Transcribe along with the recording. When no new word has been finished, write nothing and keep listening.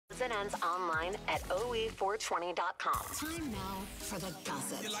begins and ends online at OE420.com. Time now for the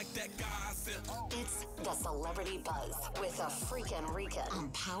gossip. You like that gossip? It's the Celebrity Buzz with a freaking Rika on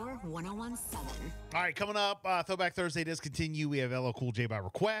Power 101.7. All right, coming up, Throwback Thursday does continue. We have LL Cool J by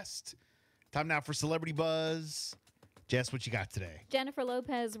request. Time now for Celebrity Buzz. Jess, what you got today? Jennifer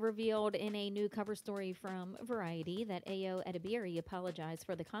Lopez revealed in a new cover story from Variety that Ayo Edebiri apologized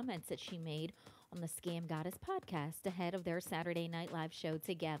for the comments that she made on the Scam Goddess podcast ahead of their Saturday Night Live show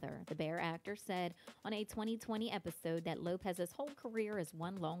together. The Bear actor said on a 2020 episode that Lopez's whole career is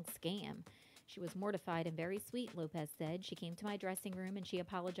one long scam. She was mortified and very sweet, Lopez said. She came to my dressing room and she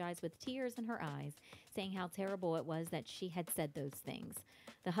apologized with tears in her eyes, saying how terrible it was that she had said those things.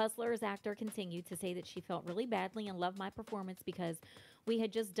 The Hustlers actor continued to say that she felt really badly and loved my performance because we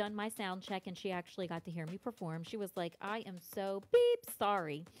had just done my sound check and she actually got to hear me perform. She was like, I am so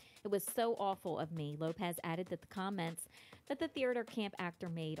sorry. It was so awful of me. Lopez added that the comments that the theater camp actor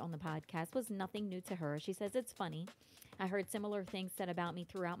made on the podcast was nothing new to her. She says, it's funny. I heard similar things said about me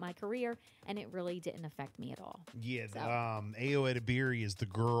throughout my career, and it really didn't affect me at all. Yeah, so. Ayo Edebiri is the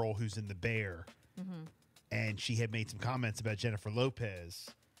girl who's in The Bear, and she had made some comments about Jennifer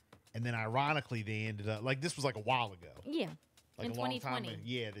Lopez, and then ironically they ended up, like this was like a while ago. Yeah, like in a long 2020. time.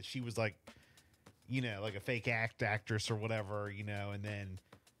 Yeah, that she was like, you know, like a fake actress or whatever, you know, and then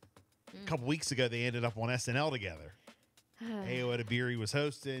a couple weeks ago they ended up on SNL together. Ayo Edebiri was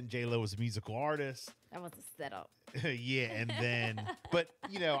hosting, J-Lo was a musical artist. That was a setup. Yeah, and then, but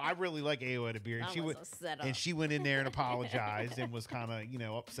you know, I really like Ayo Edebiri. She went in there and apologized and was kind of, you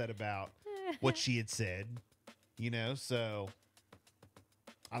know, upset about what she had said. You know, so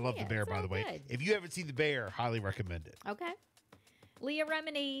I love The Bear, by the way. Good. If you haven't seen The Bear, highly recommend it. Okay. Leah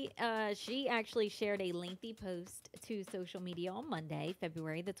Remini, she actually shared a lengthy post to social media on Monday,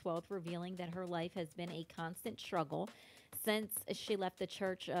 February the 12th, revealing that her life has been a constant struggle since she left the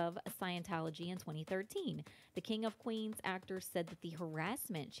Church of Scientology in 2013. The King of Queens actor said that the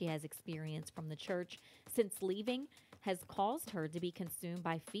harassment she has experienced from the church since leaving has caused her to be consumed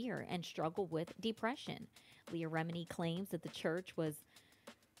by fear and struggle with depression. Leah Remini claims that the church was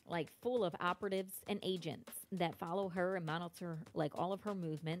like full of operatives and agents that follow her and monitor like all of her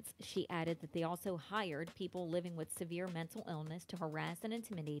movements. She added that they also hired people living with severe mental illness to harass and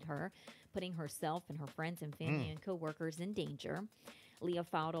intimidate her, putting herself and her friends and family and co-workers in danger. Leah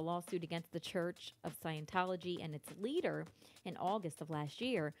filed a lawsuit against the Church of Scientology and its leader in August of last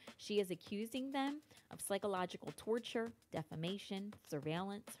year. She is accusing them of psychological torture, defamation,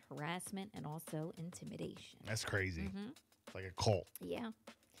 surveillance, harassment, and also intimidation. That's crazy. It's like a cult. Yeah.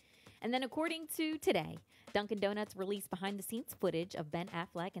 And then according to Today, Dunkin' Donuts released behind-the-scenes footage of Ben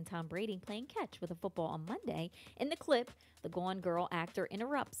Affleck and Tom Brady playing catch with a football on Monday. In the clip, the Gone Girl actor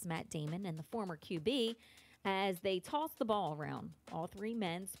interrupts Matt Damon and the former QB as they toss the ball around. All three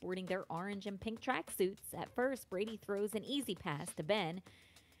men sporting their orange and pink tracksuits. At first, Brady throws an easy pass to Ben.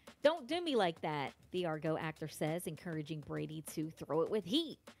 Don't do me like that, the Argo actor says, encouraging Brady to throw it with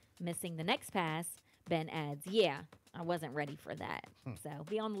heat. Missing the next pass, Ben adds, yeah, I wasn't ready for that. So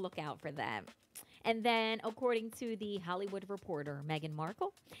be on the lookout for that. And then, according to the Hollywood Reporter, Meghan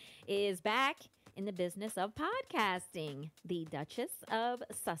Markle is back in the business of podcasting. The Duchess of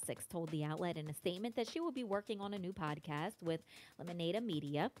Sussex told the outlet in a statement that she will be working on a new podcast with Lemonade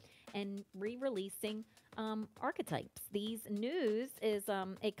Media and re-releasing Archetypes. The news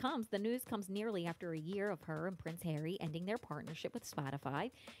comes nearly after a year of her and Prince Harry ending their partnership with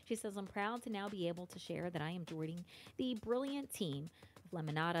Spotify. She says, I'm proud to now be able to share that I am joining the brilliant team of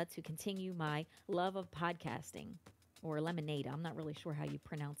Lemonada to continue my love of podcasting. Or Lemonade. I'm not really sure how you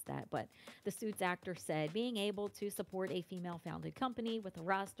pronounce that, but the Suits actor said being able to support a female-founded company with a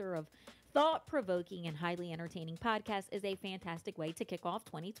roster of thought-provoking and highly entertaining podcasts is a fantastic way to kick off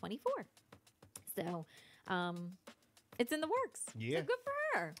 2024. So, it's in the works. Yeah. So good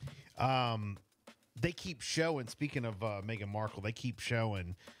for her. They keep showing, speaking of Meghan Markle, they keep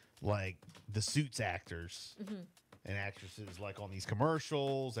showing like the Suits actors and actresses like on these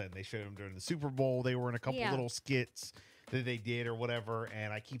commercials, and they showed them during the Super Bowl. They were in a couple little skits that they did or whatever,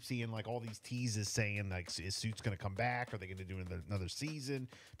 and I keep seeing like all these teases saying like, is Suits going to come back? Are they going to do another season?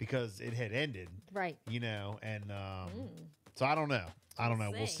 Because it had ended. Right. You know, and so I don't know.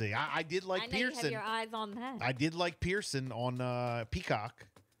 We'll see. I did like Pearson. You have your eyes on that. I did like Pearson on Peacock.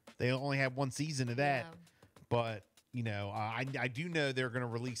 They only had one season of that. But, you know, I do know they're going to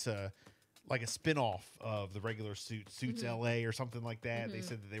release a spinoff of the regular Suits LA or something like that. They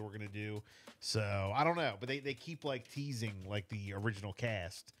said that they were going to do. So I don't know, but they keep like teasing like the original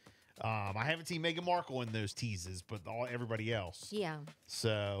cast. I haven't seen Meghan Markle in those teases, but everybody else. Yeah.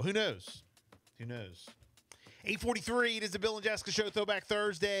 So who knows? 8:43. It is the Bill and Jessica Show, Throwback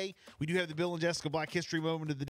Thursday. We do have the Bill and Jessica Black History moment of the